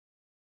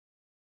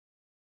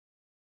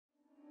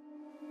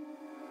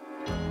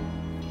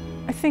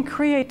I think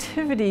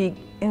creativity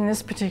in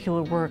this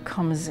particular work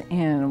comes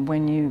in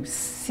when you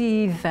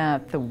see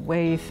that the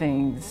way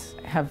things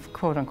have,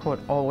 quote unquote,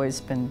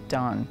 always been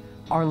done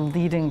are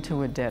leading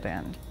to a dead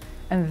end.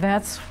 And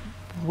that's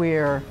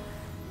where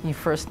you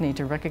first need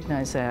to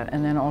recognize that,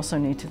 and then also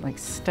need to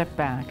step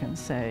back and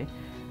say,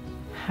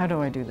 how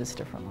do I do this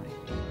differently?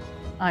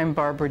 I'm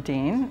Barbara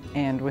Dean,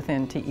 and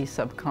within TE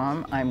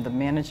SubCom, I'm the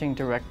Managing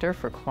Director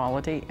for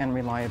Quality and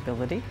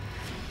Reliability.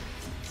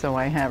 So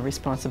I have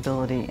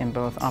responsibility in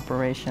both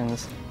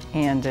operations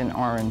and in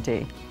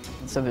R&D.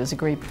 So there's a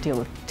great deal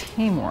of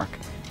teamwork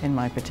in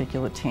my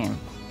particular team.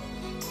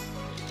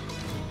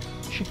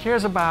 She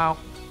cares about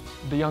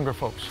the younger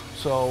folks.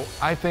 So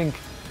I think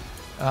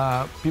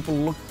people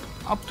look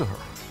up to her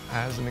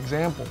as an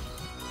example.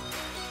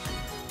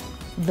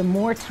 The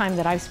more time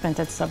that I've spent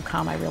at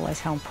SubCom, I realize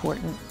how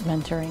important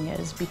mentoring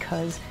is,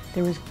 because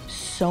there is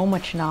so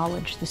much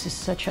knowledge. This is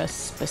such a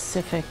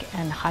specific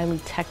and highly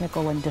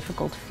technical and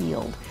difficult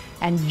field.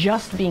 And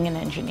just being an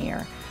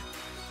engineer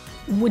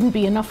wouldn't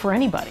be enough for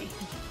anybody.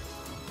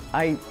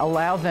 I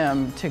allow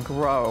them to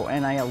grow,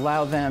 and I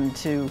allow them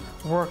to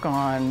work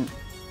on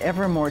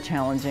ever more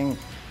challenging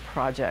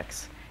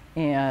projects,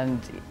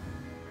 and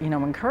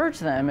encourage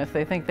them if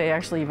they think they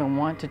actually even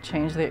want to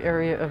change their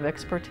area of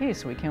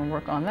expertise. We can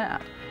work on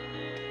that.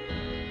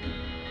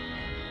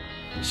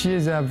 She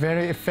is a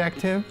very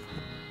effective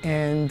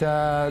and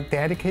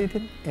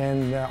dedicated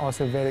and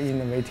also very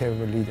innovative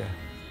leader.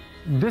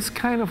 This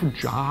kind of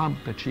job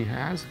that she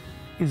has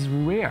is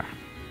rare.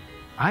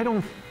 I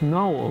don't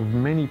know of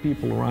many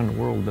people around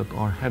the world that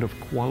are head of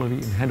quality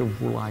and head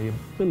of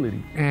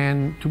reliability.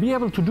 And to be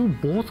able to do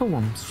both of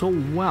them so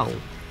well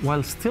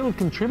while still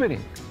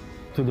contributing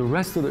to the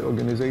rest of the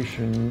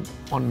organization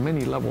on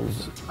many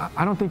levels,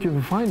 I don't think you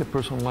can find a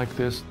person like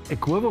this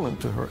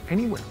equivalent to her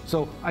anywhere.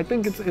 So I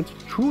think it's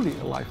truly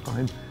a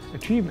lifetime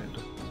achievement.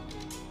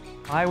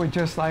 I would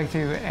just like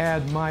to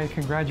add my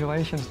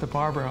congratulations to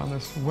Barbara on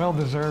this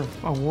well-deserved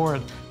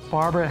award.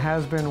 Barbara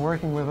has been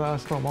working with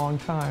us for a long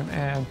time,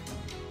 and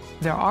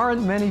there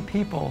aren't many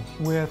people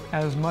with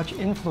as much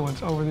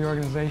influence over the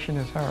organization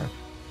as her.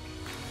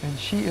 And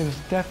she is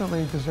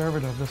definitely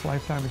deserving of this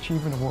Lifetime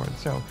Achievement Award.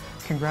 So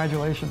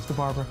congratulations to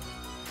Barbara.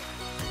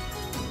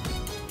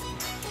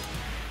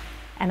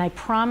 And I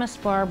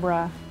promised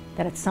Barbara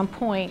that at some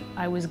point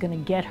I was going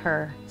to get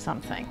her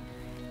something.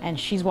 And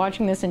she's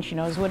watching this and she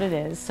knows what it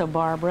is. So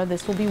Barbara,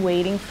 this will be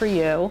waiting for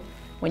you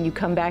when you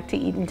come back to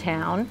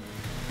Eatontown.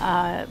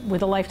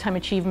 With a Lifetime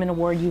Achievement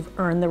Award, you've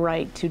earned the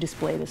right to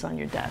display this on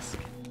your desk.